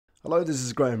Hello, this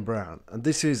is Graham Brown, and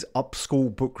this is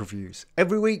UpSchool Book Reviews.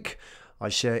 Every week, I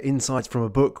share insights from a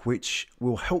book which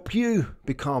will help you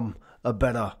become a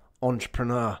better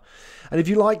entrepreneur. And if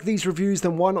you like these reviews,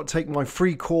 then why not take my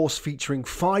free course featuring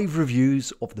 5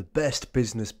 reviews of the best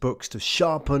business books to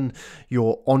sharpen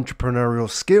your entrepreneurial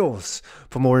skills.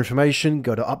 For more information,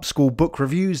 go to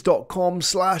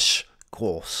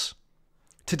upschoolbookreviews.com/course.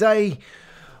 Today,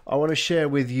 I want to share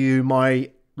with you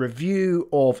my review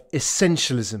of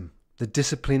Essentialism, the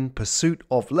Disciplined Pursuit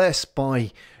of Less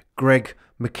by Greg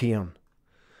McKeown.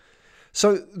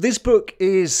 So this book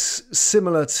is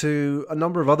similar to a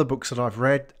number of other books that I've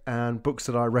read and books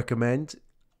that I recommend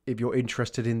if you're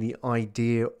interested in the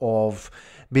idea of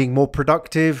being more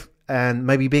productive and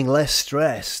maybe being less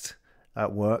stressed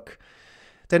at work.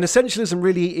 Then Essentialism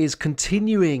really is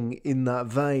continuing in that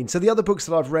vein. So the other books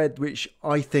that I've read, which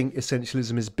I think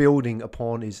Essentialism is building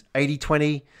upon, is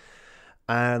 80-20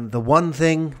 and The One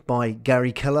Thing by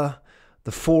Gary Keller,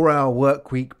 The 4-Hour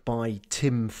Workweek by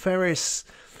Tim Ferriss,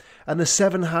 and The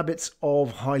 7 Habits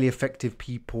of Highly Effective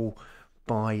People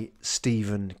by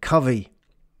Stephen Covey.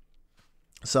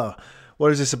 So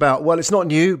what is this about? Well, it's not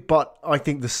new, but I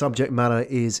think the subject matter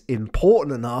is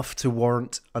important enough to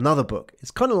warrant another book. It's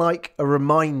kind of like a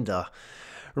reminder.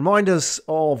 Remind us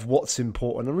of what's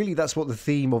important. And really that's what the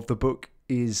theme of the book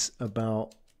is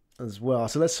about as well.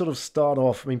 So let's sort of start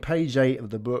off. Page 8 of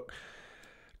the book,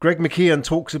 Greg McKeown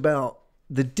talks about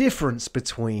the difference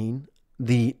between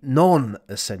the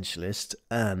non-essentialist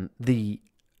and the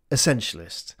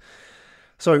essentialist.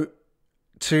 So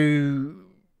to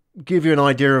give you an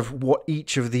idea of what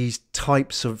each of these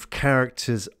types of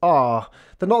characters are,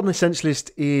 the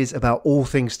non-essentialist is about all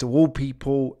things to all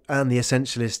people, and the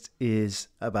essentialist is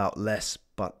about less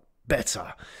but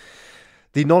better.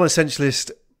 The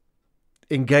non-essentialist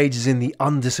engages in the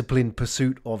undisciplined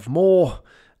pursuit of more,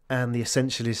 and the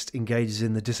essentialist engages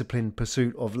in the disciplined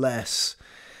pursuit of less.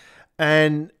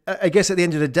 And I guess at the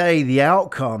end of the day, the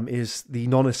outcome is the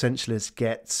non-essentialist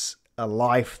gets a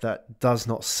life that does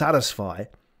not satisfy.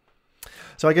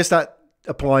 So I guess that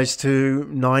applies to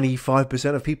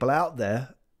 95% of people out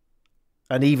there.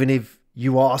 And even if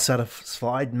you are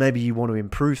satisfied, maybe you want to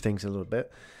improve things a little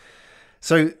bit.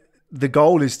 So the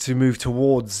goal is to move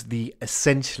towards the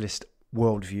essentialist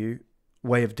worldview,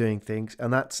 way of doing things,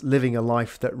 and that's living a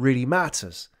life that really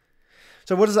matters.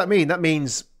 So what does that mean? That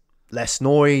means less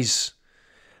noise,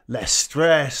 less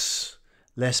stress,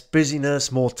 less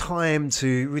busyness, more time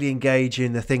to really engage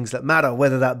in the things that matter,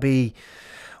 whether that be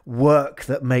work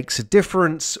that makes a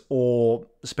difference or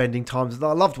spending time with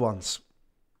our loved ones.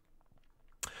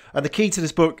 And the key to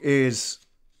this book is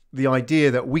the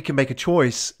idea that we can make a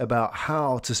choice about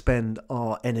how to spend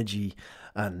our energy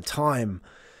and time.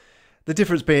 The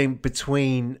difference being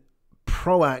between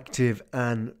proactive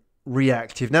and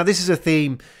reactive. Now, this is a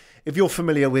theme. If you're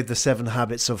familiar with the 7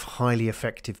 Habits of Highly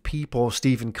Effective People,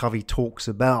 Stephen Covey talks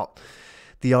about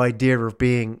the idea of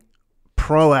being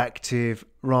proactive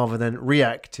rather than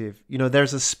reactive. You know,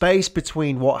 there's a space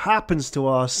between what happens to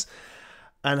us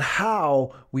and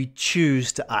how we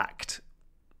choose to act.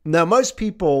 Now, most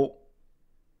people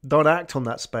don't act on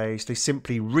that space. They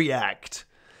simply react,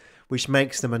 which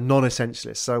makes them a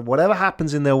non-essentialist. So whatever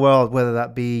happens in their world, whether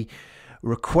that be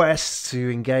requests to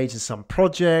engage in some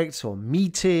projects or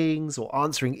meetings or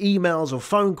answering emails or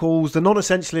phone calls, the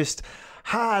non-essentialist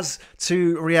has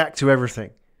to react to everything.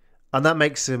 And that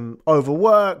makes them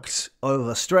overworked,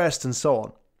 overstressed, and so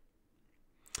on.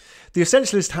 The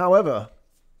essentialist, however,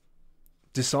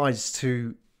 decides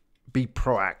to be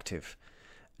proactive,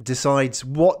 decides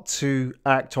what to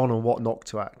act on and what not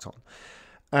to act on.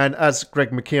 And as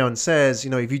Greg McKeown says,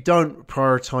 if you don't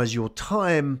prioritize your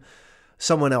time,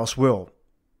 someone else will.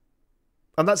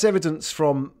 And that's evidence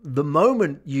from the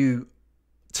moment you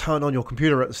turn on your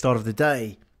computer at the start of the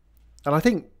day.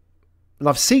 And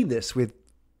I've seen this with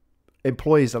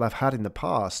employees that I've had in the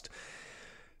past,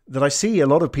 that I see a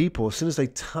lot of people, as soon as they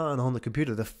turn on the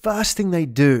computer, the first thing they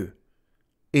do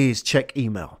is check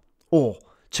email or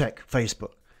check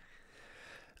Facebook.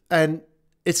 And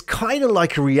it's kind of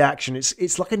like a reaction.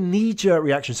 It's like a knee-jerk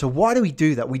reaction. So why do we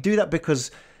do that? We do that because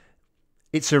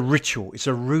it's a ritual. It's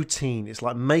a routine. It's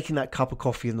like making that cup of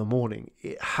coffee in the morning.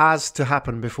 It has to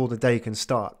happen before the day can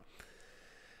start.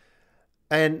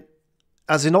 And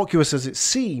as innocuous as it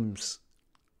seems,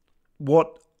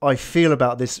 what I feel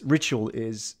about this ritual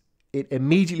is it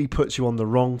immediately puts you on the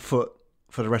wrong foot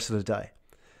for the rest of the day.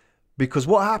 Because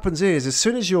what happens is, as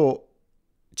soon as you're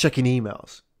checking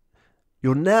emails,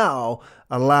 you're now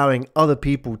allowing other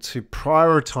people to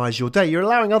prioritize your day. You're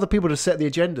allowing other people to set the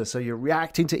agenda. So you're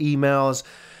reacting to emails,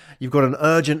 You've got an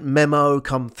urgent memo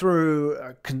come through,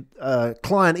 a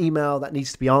client email that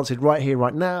needs to be answered right here,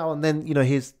 right now. And then,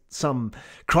 here's some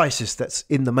crisis that's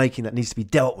in the making that needs to be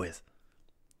dealt with.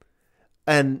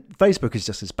 And Facebook is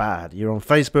just as bad. You're on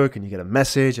Facebook and you get a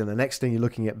message, and the next thing you're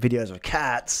looking at videos of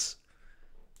cats.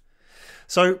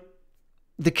 So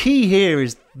the key here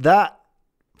is that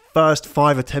first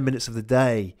 5 or 10 minutes of the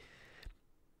day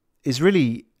is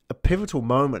really a pivotal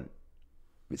moment.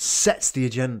 It sets the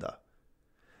agenda,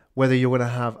 whether you're going to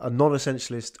have a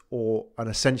non-essentialist or an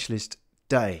essentialist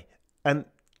day. And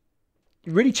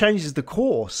it really changes the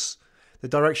course, the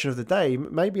direction of the day.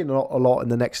 Maybe not a lot in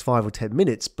the next 5 or 10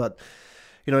 minutes, but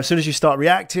as soon as you start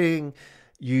reacting,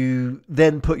 you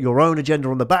then put your own agenda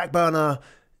on the back burner.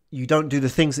 You don't do the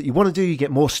things that you want to do. You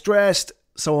get more stressed,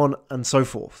 so on and so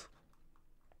forth.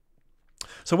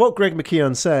 So what Greg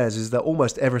McKeown says is that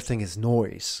almost everything is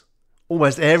noise.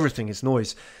 Almost everything is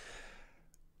noise.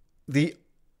 The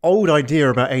old idea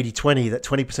about 80-20, that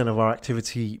 20% of our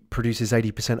activity produces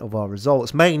 80% of our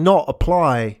results, may not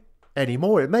apply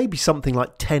anymore. It may be something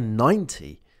like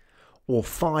 10-90 or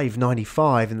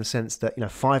 5-95, in the sense that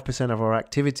 5% of our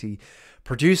activity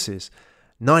produces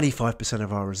 95%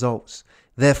 of our results.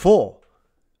 Therefore,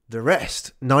 the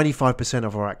rest, 95%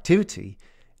 of our activity,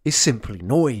 is simply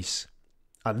noise.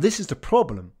 And this is the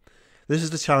problem. This is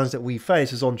the challenge that we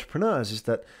face as entrepreneurs, is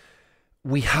that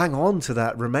we hang on to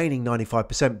that remaining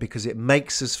 95% because it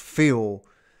makes us feel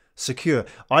secure.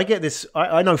 I get this,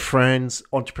 I know friends,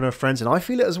 entrepreneur friends, and I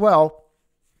feel it as well,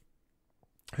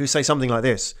 who say something like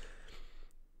this.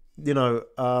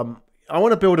 I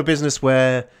want to build a business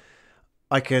where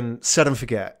I can set and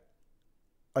forget.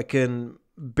 I can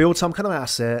build some kind of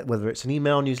asset, whether it's an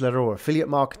email newsletter or affiliate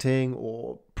marketing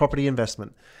or property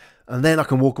investment, and then I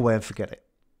can walk away and forget it.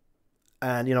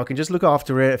 And, I can just look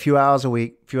after it a few hours a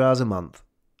week, a few hours a month,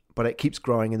 but it keeps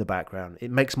growing in the background.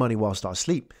 It makes money whilst I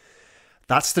sleep.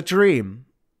 That's the dream.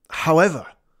 However,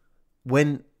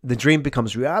 when the dream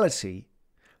becomes reality,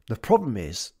 the problem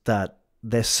is that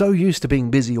they're so used to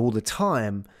being busy all the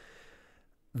time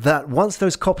that once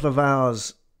those couple of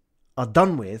hours are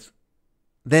done with,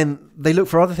 then they look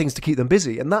for other things to keep them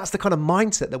busy. And that's the kind of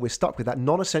mindset that we're stuck with, that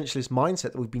non-essentialist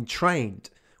mindset that we've been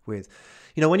trained with.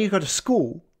 When you go to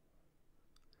school,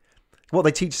 what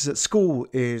they teach us at school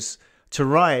is to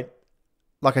write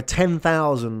like a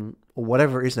 10,000 or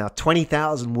whatever it is now,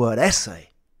 20,000 word essay.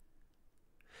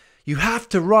 You have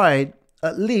to write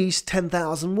at least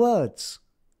 10,000 words.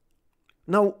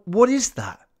 Now, what is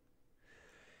that?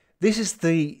 This is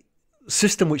the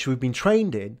system which we've been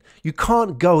trained in. You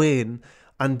can't go in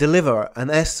and deliver an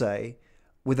essay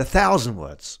with 1,000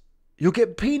 words. You'll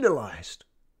get penalized.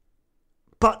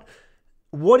 But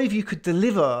what if you could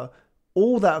deliver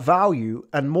all that value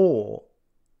and more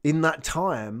in that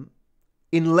time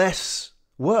in less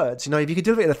words? If you could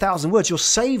deliver it in 1,000 words, you're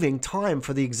saving time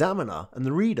for the examiner and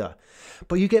the reader.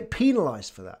 But you get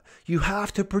penalized for that. You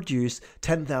have to produce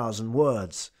 10,000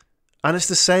 words. And it's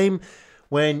the same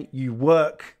when you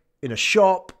work in a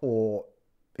shop or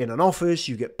in an office.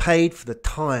 You get paid for the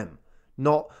time,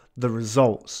 not the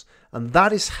results. And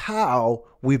that is how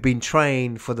we've been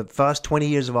trained for the first 20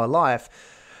 years of our life.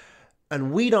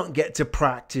 And we don't get to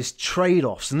practice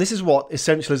trade-offs. And this is what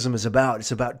Essentialism is about.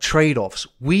 It's about trade-offs.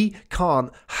 We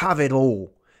can't have it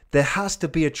all. There has to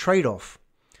be a trade-off.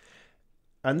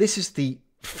 And this is the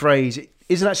phrase. It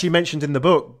isn't actually mentioned in the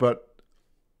book, but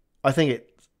I think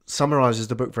it summarizes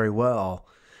the book very well.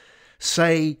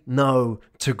 Say no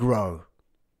to grow.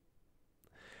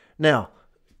 Now,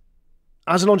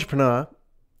 as an entrepreneur,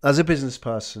 as a business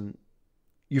person,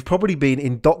 you've probably been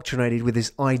indoctrinated with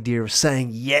this idea of saying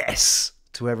yes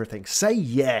to everything. Say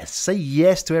yes. Say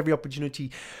yes to every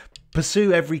opportunity.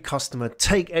 Pursue every customer.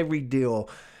 Take every deal,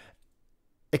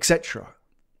 etc.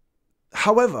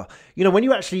 However, when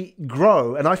you actually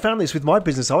grow, and I found this with my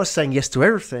business, I was saying yes to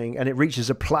everything, and it reaches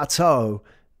a plateau,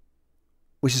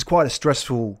 which is quite a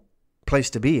stressful place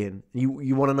to be in.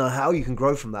 You want to know how you can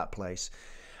grow from that place.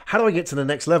 How do I get to the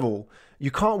next level?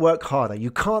 You can't work harder.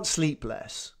 You can't sleep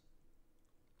less.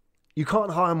 You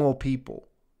can't hire more people.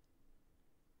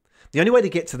 The only way to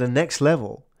get to the next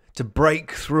level, to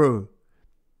break through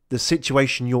the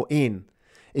situation you're in,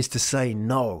 is to say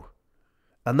no.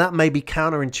 And that may be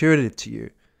counterintuitive to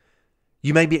you.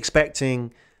 You may be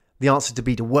expecting the answer to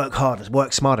be to work harder,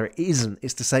 work smarter. It isn't.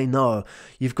 It's to say no.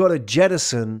 You've got to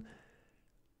jettison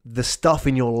the stuff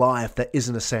in your life that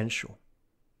isn't essential.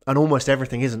 And almost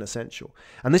everything isn't essential.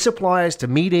 And this applies to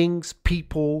meetings,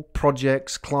 people,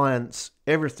 projects, clients,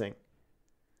 everything.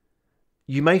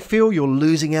 You may feel you're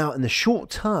losing out in the short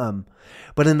term,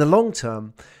 but in the long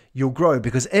term, you'll grow,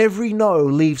 because every no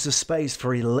leaves a space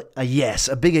for a yes,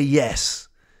 a bigger yes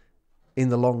in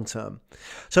the long term.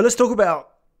 So let's talk about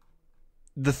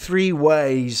the 3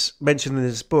 ways mentioned in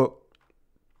this book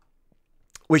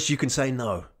which you can say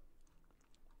no,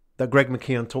 that Greg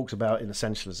McKeown talks about in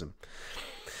Essentialism.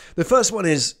 The first one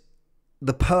is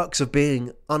the perks of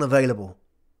being unavailable.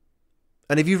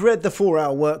 And if you've read The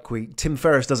 4-Hour Workweek, Tim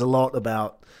Ferriss does a lot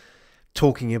about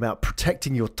talking about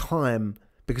protecting your time,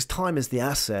 because time is the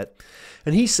asset.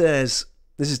 And he says,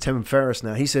 this is Tim Ferriss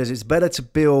now, he says it's better to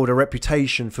build a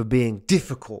reputation for being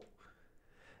difficult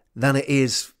than it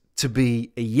is to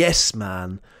be a yes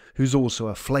man who's also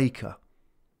a flaker.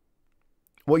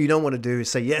 What you don't want to do is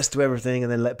say yes to everything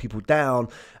and then let people down.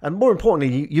 And more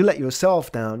importantly, you let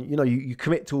yourself down. You know, you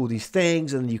commit to all these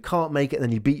things and you can't make it, and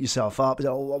then you beat yourself up. You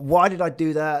know, why did I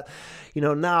do that? You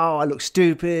know, now I look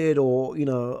stupid, or, you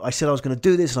know, I said I was going to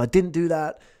do this and I didn't do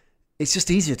that. It's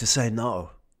just easier to say no.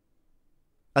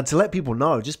 And to let people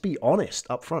know, just be honest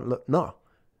up front. Look, no.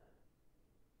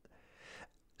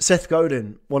 Seth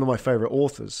Godin, one of my favorite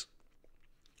authors,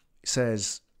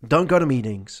 says, don't go to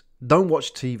meetings, don't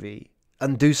watch TV,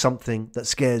 and do something that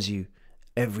scares you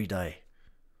every day.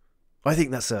 I think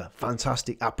that's a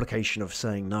fantastic application of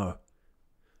saying no.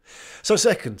 So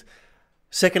second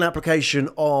application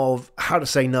of how to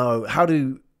say no, how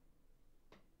to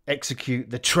execute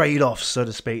the trade-offs, so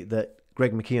to speak, that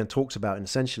Greg McKeown talks about in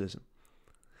Essentialism.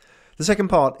 The second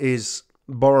part is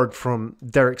borrowed from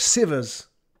Derek Sivers,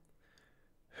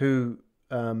 who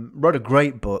wrote a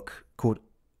great book called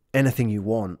Anything You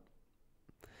Want.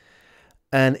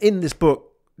 And in this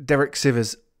book, Derek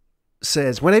Sivers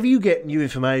says, whenever you get new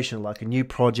information, like a new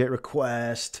project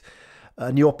request,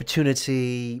 a new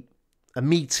opportunity, a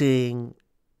meeting,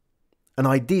 an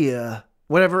idea,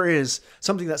 whatever it is,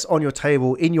 something that's on your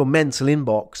table, in your mental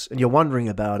inbox, and you're wondering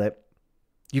about it,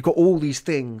 you've got all these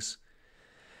things.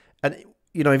 And,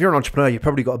 you know, if you're an entrepreneur, you've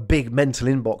probably got a big mental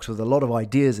inbox with a lot of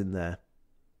ideas in there,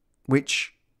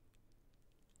 which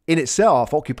in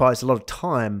itself occupies a lot of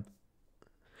time.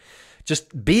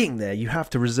 Just being there, you have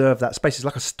to reserve that space. It's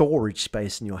like a storage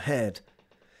space in your head.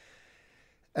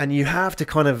 And you have to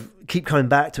kind of keep coming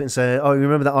back to it and say, oh, you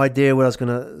remember that idea where I was going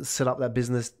to set up that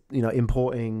business, you know,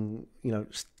 importing, you know,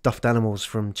 stuffed animals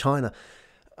from China?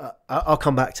 I'll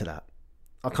come back to that.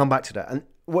 I'll come back to that. And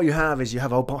what you have is you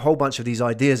have a whole bunch of these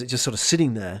ideas that just sort of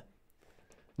sitting there,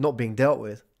 not being dealt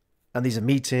with. And these are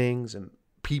meetings and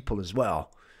people as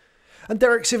well. And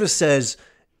Derek Sivers says,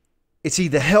 it's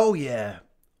either hell yeah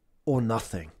or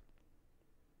nothing.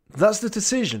 That's the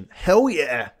decision. Hell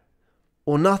yeah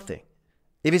or nothing.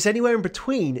 If it's anywhere in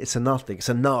between, it's a nothing. It's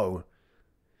a no.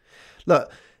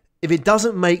 Look, if it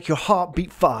doesn't make your heart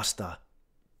beat faster,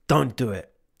 don't do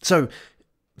it. So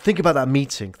think about that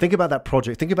meeting. Think about that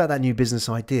project. Think about that new business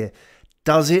idea.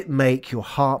 Does it make your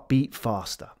heart beat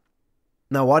faster?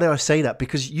 Now, why do I say that?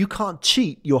 Because you can't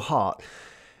cheat your heart.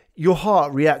 Your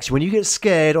heart reacts. When you get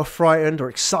scared or frightened or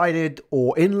excited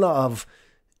or in love,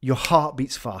 your heart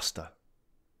beats faster.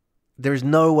 There is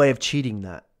no way of cheating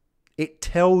that. It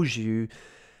tells you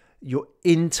your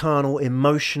internal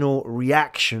emotional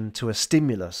reaction to a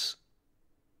stimulus.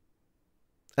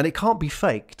 And it can't be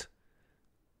faked.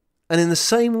 And in the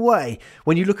same way,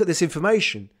 when you look at this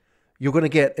information, you're going to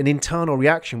get an internal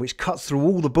reaction which cuts through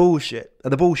all the bullshit.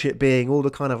 And the bullshit being all the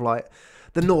kind of like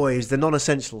the noise, the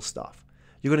non-essential stuff.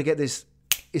 You're going to get this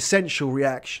essential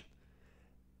reaction.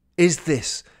 Is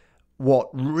this what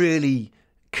really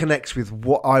connects with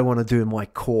what I want to do in my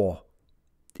core?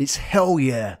 It's hell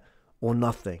yeah or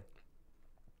nothing.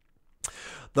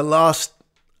 The last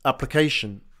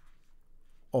application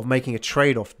of making a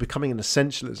trade-off, becoming an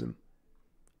essentialism,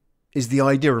 is the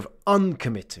idea of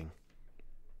uncommitting.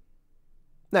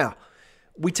 Now,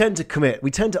 we tend to commit,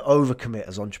 we tend to overcommit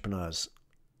as entrepreneurs,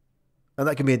 and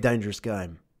that can be a dangerous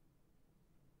game.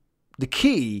 The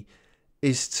key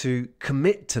is to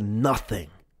commit to nothing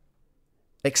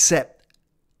except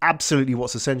absolutely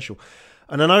what's essential.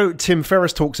 And I know Tim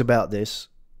Ferriss talks about this.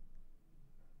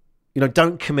 You know,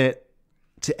 don't commit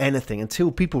to anything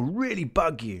until people really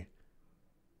bug you.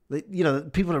 You know,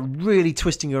 people are really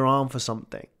twisting your arm for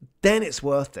something. Then it's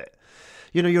worth it.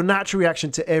 You know, your natural reaction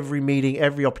to every meeting,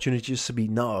 every opportunity is to be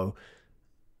no.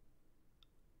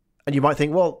 And you might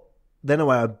think, well, then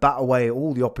I bat away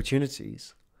all the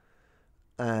opportunities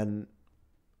and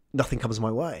nothing comes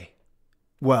my way.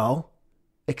 Well,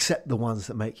 except the ones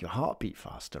that make your heart beat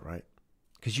faster, right?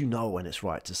 Because you know when it's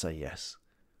right to say yes.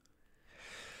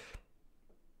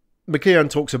 McKeown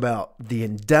talks about the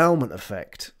endowment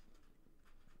effect.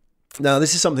 Now,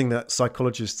 this is something that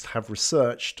psychologists have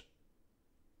researched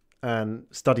and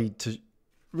studied to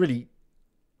really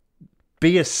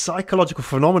be a psychological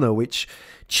phenomenon which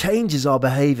changes our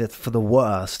behavior for the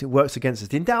worst. It works against us.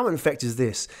 The endowment effect is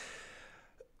this.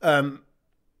 An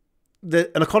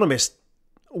economist,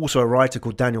 also a writer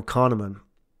called Daniel Kahneman,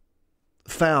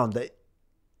 found that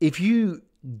if you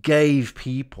gave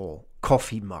people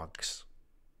coffee mugs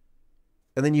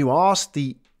and then you asked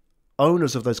the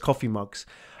owners of those coffee mugs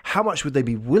how much would they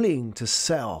be willing to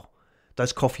sell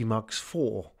those coffee mugs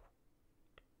for,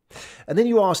 and then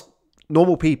you asked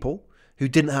normal people who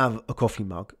didn't have a coffee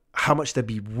mug how much they'd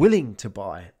be willing to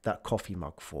buy that coffee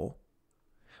mug for,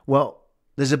 well,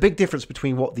 there's a big difference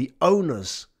between what the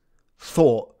owners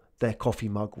thought their coffee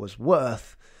mug was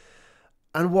worth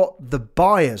and what the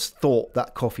buyers thought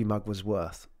that coffee mug was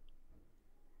worth.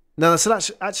 Now,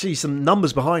 there's actually some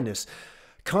numbers behind this.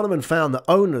 Kahneman found that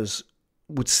owners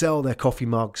would sell their coffee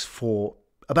mugs for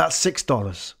about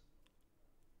 $6,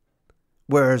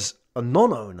 whereas a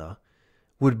non-owner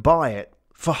would buy it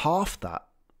for half that,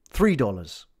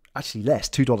 $3, actually less,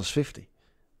 $2.50.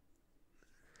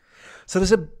 So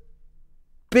there's a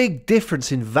big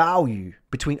difference in value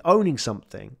between owning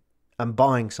something and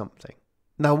buying something.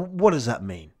 Now, what does that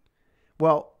mean?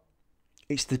 Well,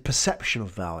 it's the perception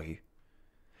of value.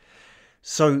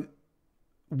 So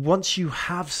once you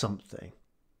have something,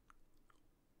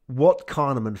 what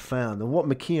Kahneman found and what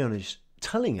McKeown is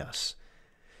telling us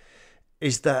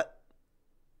is that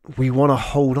we want to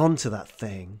hold on to that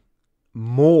thing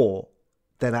more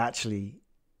than actually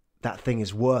that thing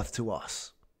is worth to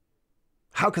us.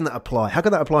 How can that apply? How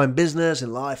can that apply in business,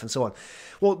 in life, and so on?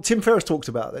 Well, Tim Ferriss talks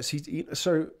about this.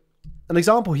 So an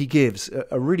example he gives,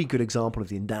 a really good example of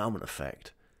the endowment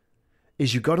effect,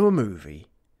 is you go to a movie,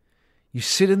 you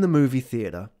sit in the movie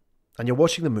theater, and you're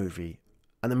watching the movie,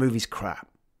 and the movie's crap.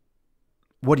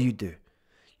 What do?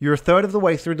 You're a third of the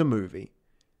way through the movie.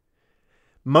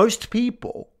 Most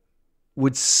people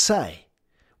would say,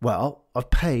 well,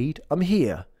 I've paid, I'm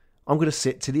here, I'm going to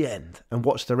sit to the end and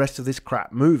watch the rest of this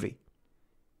crap movie.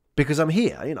 Because I'm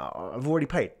here, I've already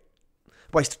paid.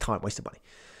 Waste of time, waste of money.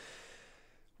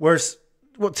 Whereas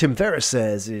what Tim Ferriss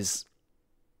says is,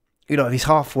 if he's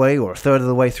halfway or a third of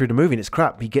the way through the movie and it's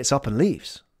crap, he gets up and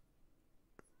leaves.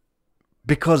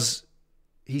 Because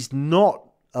he's not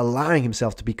allowing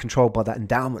himself to be controlled by that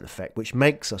endowment effect, which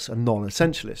makes us a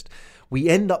non-essentialist. We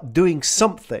end up doing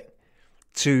something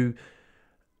to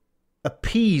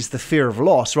appease the fear of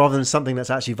loss rather than something that's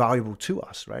actually valuable to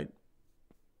us, right?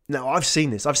 Now, I've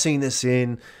seen this. I've seen this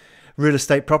in real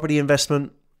estate property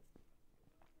investment.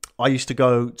 I used to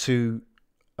go to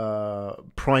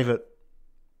private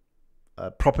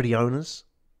property owners,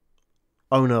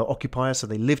 owner-occupiers, so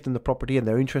they lived in the property and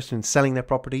they're interested in selling their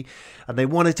property and they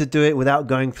wanted to do it without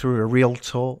going through a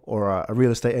realtor or a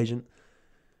real estate agent.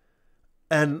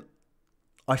 And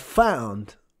I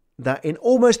found that in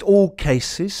almost all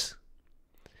cases,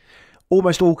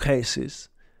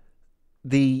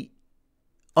 the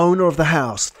owner of the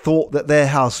house thought that their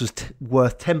house was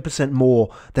worth 10% more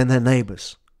than their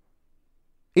neighbours.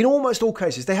 In almost all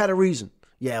cases, they had a reason.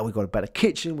 Yeah, we've got a better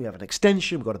kitchen, we have an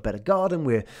extension, we've got a better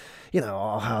garden,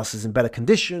 our house is in better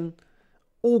condition.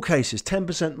 All cases,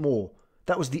 10% more.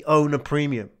 That was the owner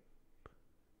premium.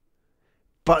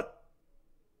 But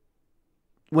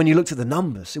when you looked at the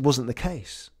numbers, it wasn't the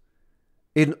case.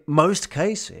 In most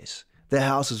cases, their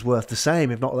house is worth the same,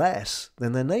 if not less,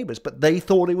 than their neighbours. But they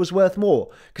thought it was worth more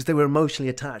because they were emotionally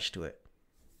attached to it.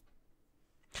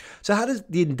 So how does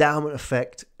the endowment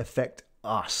effect affect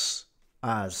us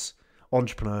as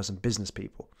entrepreneurs and business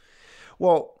people?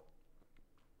 Well,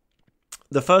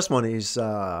 the first one is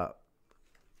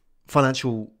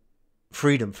financial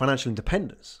freedom, financial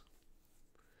independence.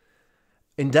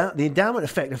 The endowment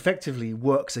effect effectively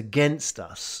works against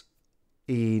us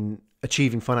in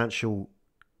achieving financial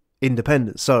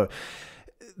independence. So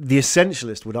the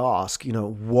essentialist would ask,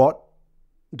 what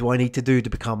do I need to do to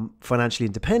become financially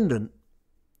independent?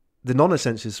 The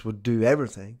non-essentialist would do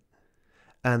everything.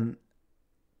 And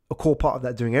a core part of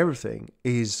that doing everything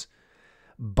is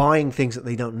buying things that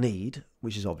they don't need,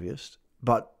 which is obvious.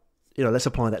 But, let's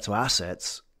apply that to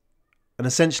assets. An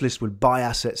essentialist would buy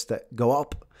assets that go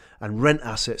up and rent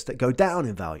assets that go down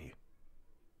in value.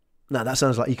 Now, that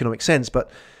sounds like economic sense, but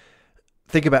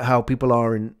think about how people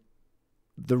are in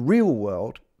the real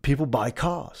world. People buy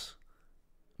cars.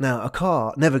 Now, a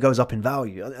car never goes up in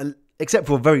value, except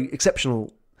for very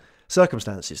exceptional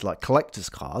circumstances like collector's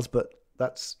cars, but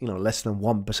that's, less than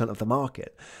 1% of the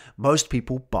market. Most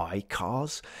people buy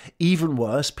cars. Even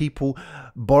worse, people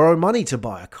borrow money to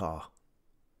buy a car.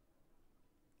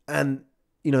 And,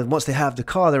 once they have the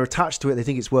car, they're attached to it. They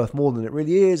think it's worth more than it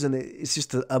really is. And it's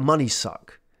just a money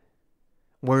suck.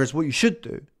 Whereas what you should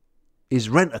do is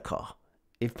rent a car.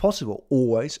 if possible,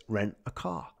 always rent a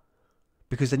car,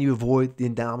 because then you avoid the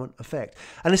endowment effect.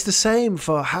 And it's the same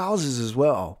for houses as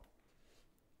well.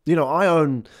 You know, I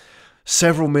own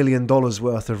several $1 million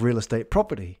worth of real estate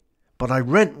property, but I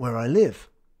rent where I live.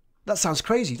 That sounds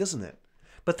crazy, doesn't it?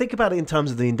 But think about it in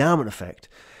terms of the endowment effect.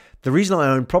 The reason I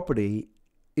own property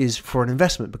is for an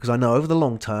investment, because I know over the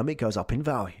long term it goes up in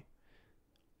value.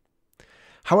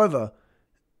 However,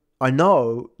 I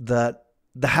know that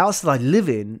the house that I live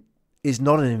in is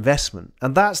not an investment.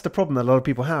 And that's the problem that a lot of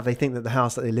people have. They think that the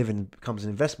house that they live in becomes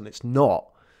an investment. It's not.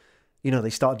 You know,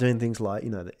 they start doing things like,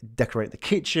 decorate the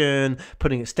kitchen,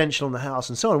 putting extension on the house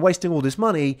and so on, wasting all this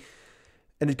money.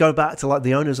 And it go back to like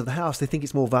the owners of the house. They think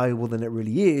it's more valuable than it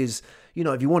really is. You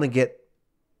know, if you want to get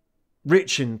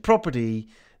rich in property,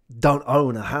 don't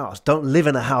own a house. Don't live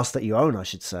in a house that you own, I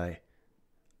should say.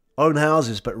 Own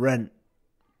houses, but rent.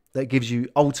 That gives you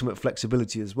ultimate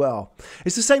flexibility as well.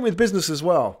 It's the same with business as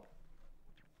well.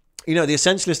 You know, the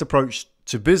essentialist approach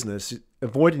to business,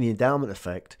 avoiding the endowment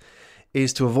effect,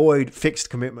 is to avoid fixed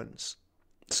commitments.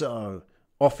 So,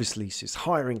 office leases,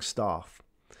 hiring staff.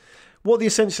 What the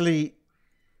essentialist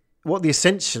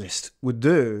would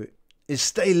do is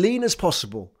stay lean as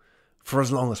possible for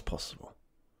as long as possible.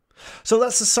 So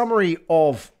that's the summary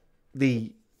of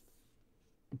the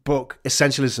book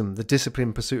Essentialism, The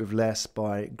Disciplined Pursuit of Less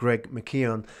by Greg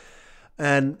McKeown.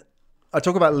 And I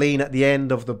talk about lean at the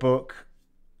end of the book.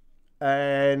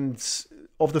 And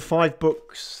of the 5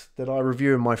 books that I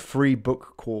review in my free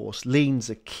book course, lean's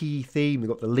a key theme. We've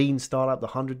got the lean startup, the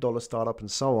 $100 startup,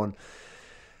 and so on.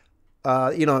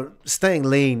 Staying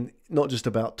lean, not just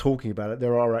about talking about it.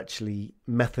 There are actually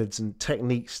methods and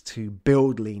techniques to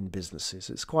build lean businesses.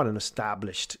 It's quite an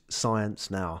established science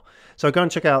now. So go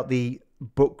and check out the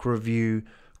book review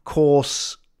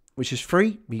course, which is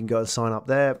free. You can go and sign up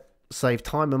there, save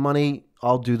time and money.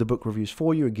 I'll do the book reviews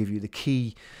for you and give you the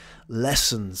key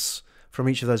lessons from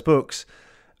each of those books.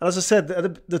 And as I said,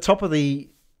 at the top of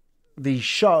the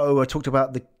show, I talked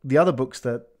about the other books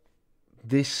that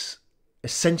this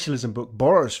Essentialism book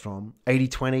borrows from: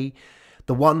 80-20,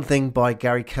 The One Thing by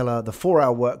Gary Keller, The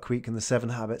 4-Hour Work Week, and The 7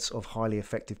 Habits of Highly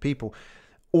Effective People.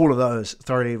 All of those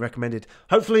thoroughly recommended.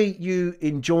 Hopefully you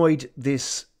enjoyed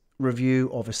this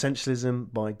review of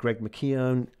Essentialism by Greg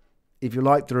McKeown. If you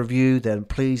liked the review, then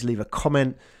please leave a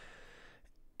comment.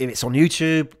 If it's on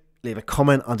YouTube, leave a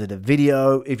comment under the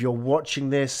video. If you're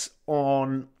watching this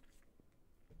on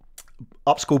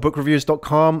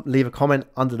UpSchoolBookReviews.com, leave a comment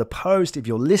under the post. If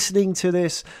you're listening to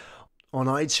this on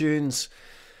iTunes,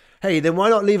 hey, then why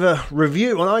not leave a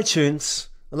review on iTunes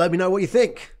and let me know what you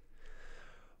think.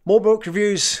 More book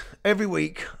reviews every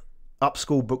week,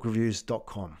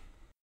 UpSchoolBookReviews.com.